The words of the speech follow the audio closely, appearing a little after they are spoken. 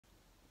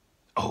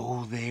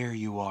Oh, there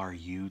you are,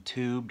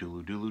 YouTube.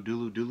 Doodle doodle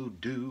doodle doodle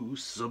do.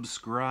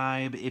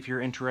 Subscribe if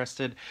you're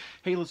interested.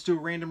 Hey, let's do a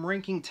random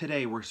ranking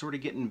today. We're sort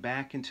of getting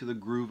back into the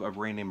groove of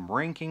random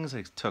rankings.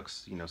 It took,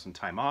 some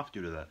time off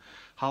due to the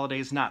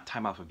holidays. Not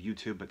time off of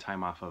YouTube, but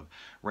time off of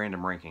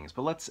random rankings.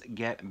 But let's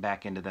get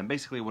back into them.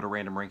 Basically, what a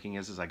random ranking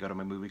is I go to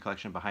my movie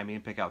collection behind me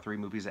and pick out 3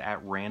 movies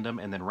at random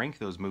and then rank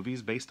those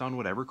movies based on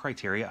whatever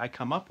criteria I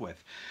come up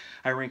with.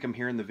 I rank them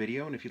here in the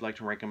video, and if you'd like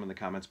to rank them in the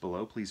comments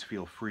below, please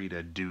feel free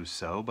to do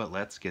so. But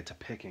let's get to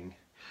picking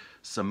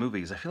some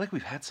movies. I feel like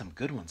we've had some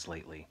good ones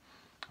lately.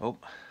 Oh,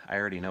 I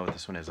already know what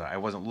this one is. I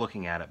wasn't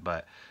looking at it,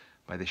 but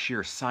by the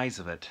sheer size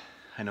of it,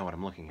 I know what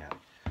I'm looking at.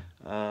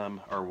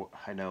 Or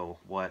I know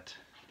what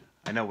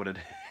it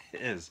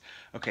is.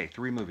 Okay,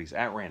 3 movies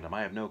at random.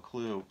 I have no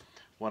clue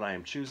what I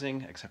am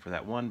choosing, except for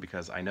that one,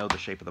 because I know the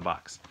shape of the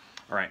box.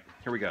 All right,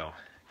 here we go.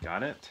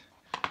 Got it?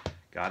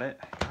 Got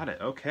it? Got it.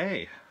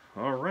 Okay.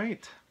 All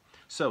right.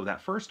 So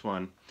that first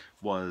one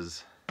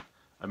was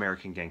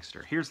American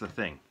Gangster. Here's the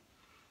thing.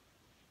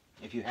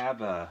 If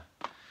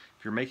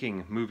you're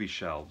making movie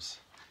shelves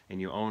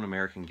and you own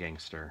American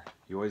Gangster,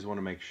 you always want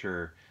to make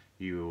sure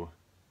you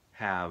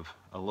have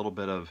a little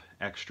bit of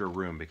extra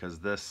room, because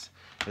this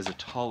is a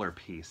taller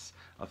piece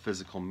of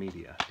physical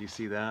media. Do you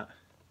see that?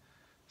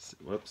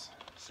 Whoops.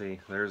 See,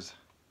 there's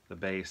the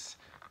base.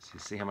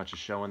 See how much is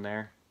showing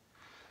there?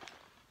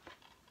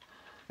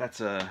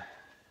 That's a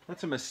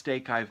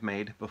mistake I've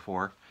made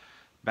before,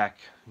 back,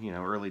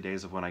 early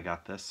days of when I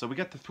got this. So we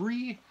got the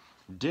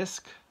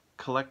 3-disc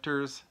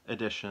collector's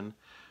edition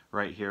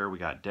right here. We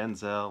got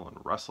Denzel and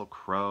Russell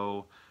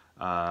Crowe,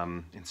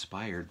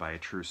 inspired by a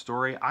true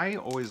story. I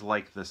always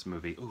like this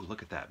movie. Ooh,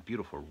 look at that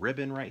beautiful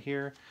ribbon right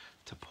here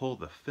to pull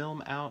the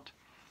film out.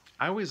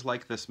 I always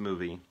like this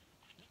movie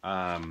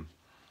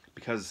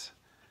because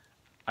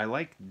I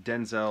like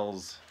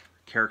Denzel's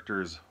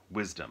character's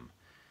wisdom.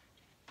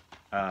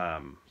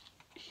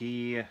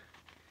 He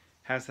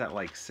has that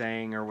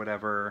saying or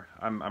whatever.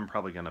 I'm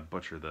probably gonna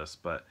butcher this,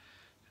 but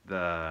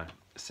the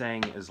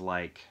saying is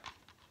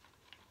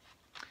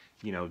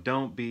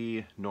don't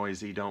be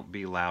noisy, don't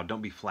be loud,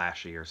 don't be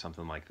flashy, or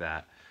something like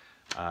that.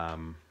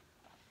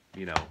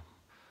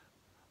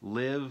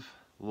 Live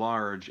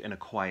large in a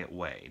quiet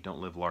way. Don't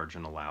live large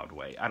in a loud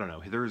way. I don't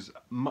know.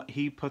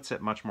 He puts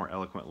it much more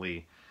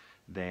eloquently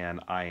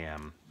than I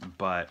am,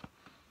 but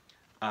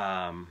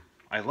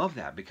I love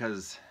that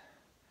because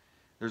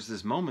there's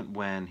this moment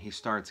when he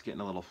starts getting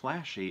a little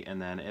flashy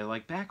and then it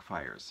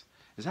backfires.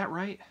 Is that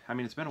right? I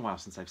mean, it's been a while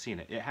since I've seen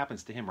it. It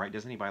happens to him, right?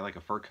 Doesn't he buy a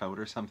fur coat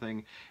or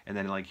something, and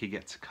then he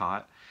gets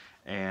caught,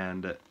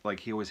 and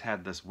he always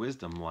had this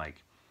wisdom,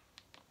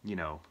 you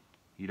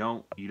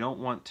don't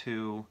want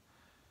to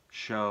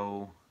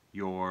show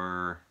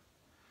your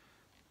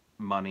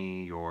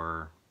money,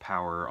 your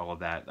power, all of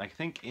that. I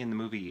think in the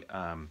movie,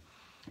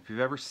 if you've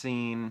ever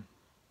seen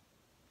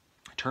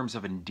Terms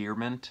of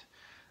Endearment,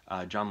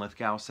 John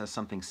Lithgow says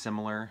something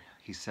similar.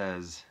 He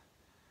says,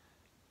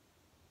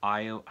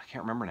 I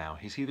can't remember now.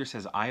 He either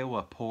says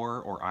Iowa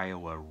poor or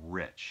Iowa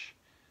rich.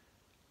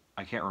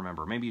 I can't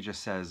remember. Maybe he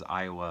just says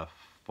Iowa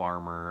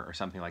farmer or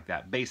something like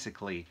that.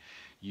 Basically,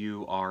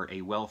 you are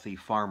a wealthy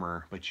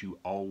farmer, but you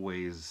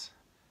always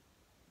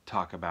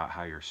talk about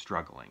how you're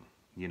struggling,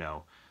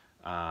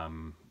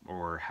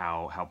 or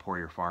how poor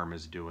your farm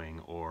is doing,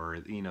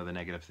 or the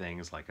negative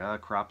things like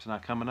crops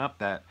not coming up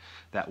that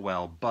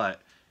well,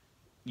 but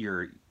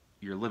you're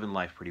living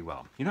life pretty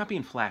well. You're not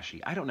being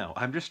flashy. I don't know.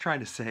 I'm just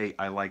trying to say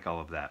I like all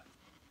of that.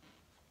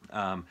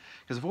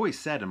 Because I've always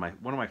said, and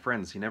one of my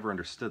friends, he never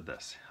understood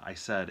this. I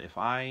said, if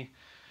I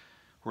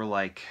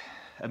were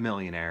a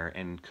millionaire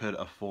and could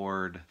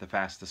afford the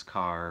fastest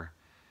car,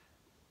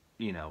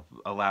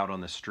 allowed on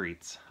the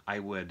streets, I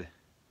would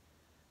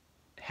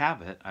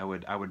have it. I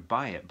would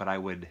buy it, but I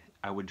would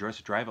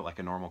just drive it like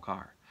a normal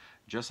car.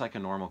 Just like a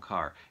normal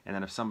car. And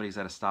then if somebody's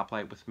at a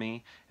stoplight with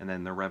me and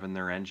then they're revving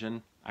their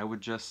engine, I would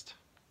just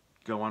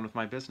go on with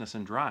my business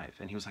and drive.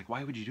 And he was like,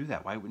 why would you do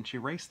that? Why wouldn't you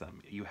race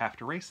them? You have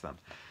to race them.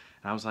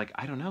 And I was like,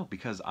 I don't know,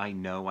 because I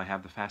know I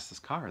have the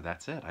fastest car.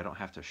 That's it. I don't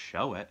have to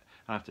show it.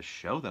 I don't have to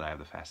show that I have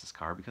the fastest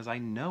car because I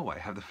know I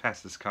have the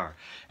fastest car.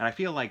 And I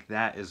feel like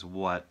that is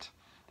what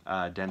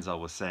Denzel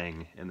was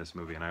saying in this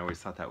movie, and I always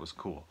thought that was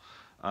cool.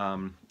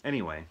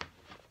 Anyway,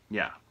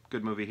 yeah,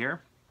 good movie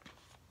here.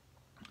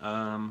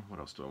 What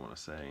else do I want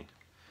to say?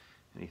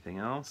 Anything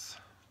else?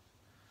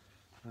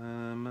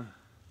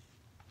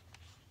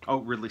 Oh,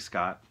 Ridley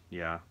Scott.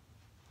 Yeah,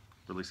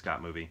 Ridley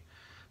Scott movie.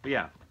 But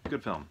yeah,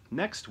 good film.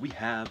 Next, we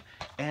have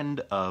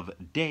End of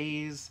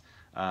Days.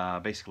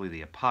 Basically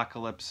the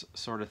apocalypse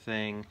sort of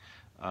thing.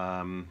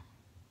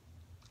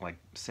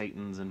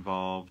 Satan's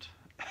involved.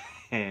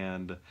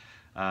 And,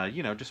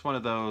 just one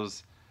of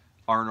those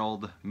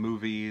Arnold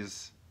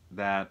movies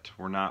that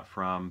were not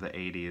from the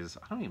 80s.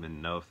 I don't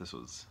even know if this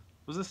was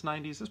this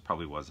 90s? This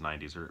probably was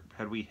 90s, or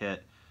had we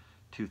hit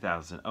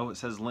 2000? Oh, it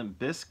says Limp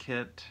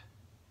Bizkit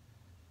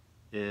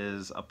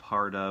is a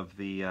part of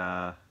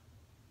the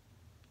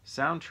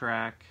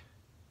soundtrack,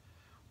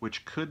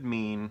 which could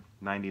mean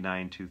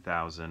 99,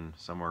 2000,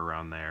 somewhere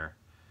around there.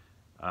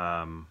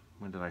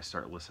 When did I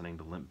start listening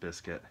to Limp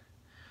Bizkit?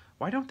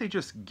 Why don't they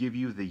just give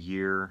you the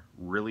year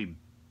really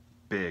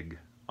big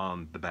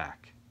on the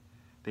back?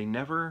 They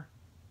never...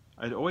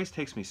 It always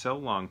takes me so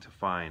long to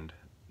find...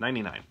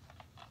 99.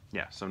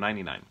 Yeah, so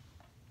 99.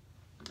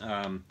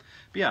 But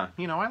yeah,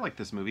 you know, I like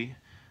this movie.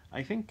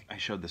 I think I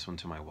showed this one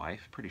to my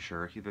wife, pretty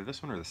sure. Either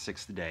this one or The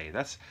Sixth Day.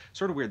 That's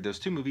sort of weird. Those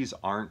two movies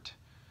aren't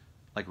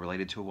like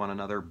related to one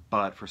another,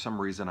 but for some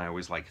reason I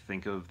always like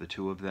think of the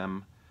two of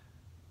them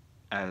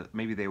as,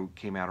 maybe they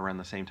came out around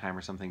the same time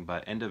or something,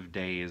 but End of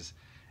Days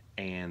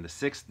and The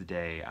Sixth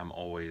Day, I'm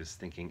always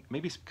thinking,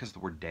 maybe it's because the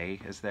word day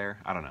is there,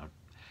 I don't know.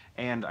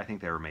 And I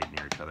think they were made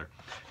near each other.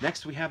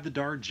 Next we have the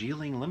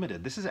Darjeeling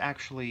Limited. This is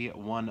actually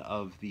one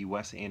of the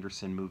Wes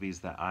Anderson movies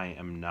that I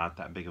am not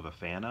that big of a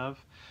fan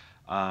of.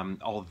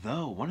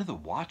 Although, one of the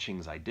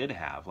watchings I did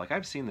have, like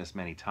I've seen this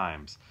many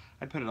times,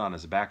 I'd put it on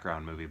as a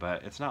background movie,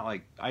 but it's not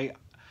like,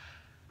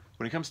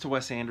 when it comes to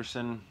Wes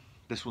Anderson,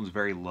 this one's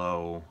very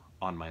low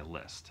on my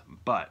list.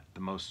 But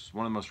one of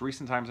the most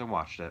recent times I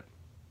watched it,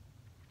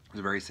 there's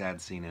a very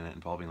sad scene in it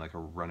involving like a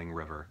running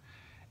river,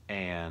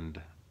 and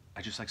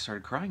I just like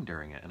started crying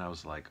during it, and I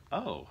was like,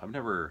 oh, I've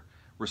never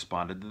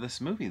responded to this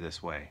movie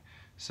this way.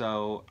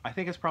 So I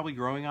think it's probably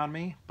growing on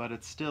me, but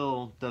it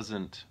still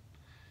doesn't,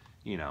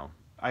 you know,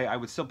 I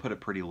would still put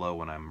it pretty low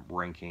when I'm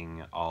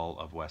ranking all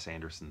of Wes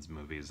Anderson's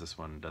movies. This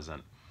one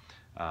doesn't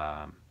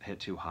hit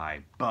too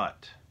high,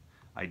 but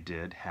I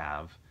did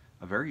have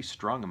a very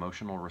strong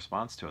emotional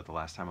response to it the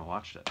last time I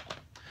watched it.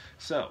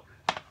 So,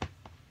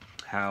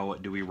 how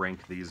do we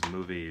rank these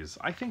movies?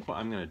 I think what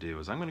I'm going to do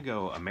is I'm going to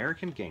go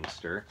American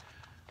Gangster,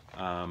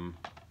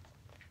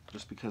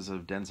 just because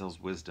of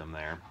Denzel's wisdom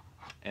there,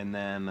 and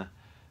then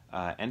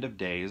End of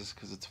Days,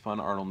 because it's a fun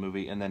Arnold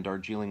movie, and then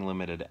Darjeeling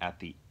Limited at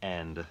the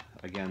end.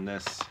 Again,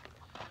 this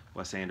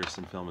Wes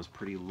Anderson film is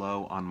pretty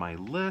low on my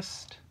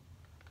list.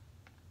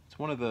 It's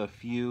one of the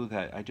few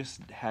that I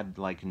just had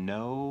like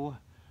no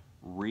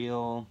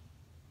real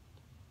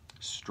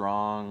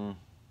strong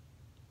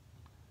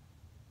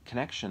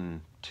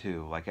connection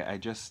to. Like I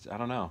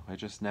don't know, it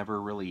just never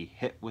really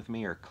hit with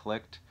me or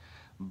clicked.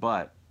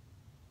 But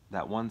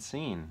that one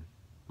scene,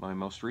 my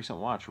most recent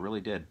watch,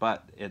 really did.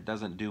 But it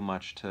doesn't do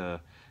much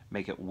to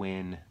make it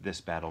win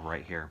this battle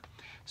right here.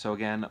 So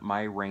again,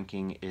 my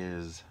ranking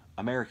is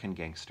American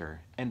Gangster,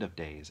 End of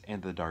Days, and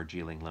the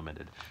Darjeeling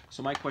Limited.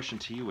 So my question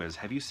to you is,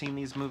 have you seen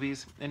these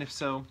movies? And if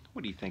so,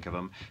 what do you think of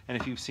them? And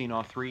if you've seen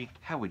all three,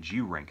 how would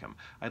you rank them?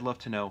 I'd love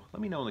to know.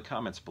 Let me know in the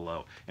comments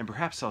below. And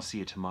perhaps I'll see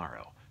you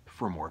tomorrow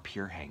for more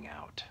Pure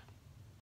Hangout.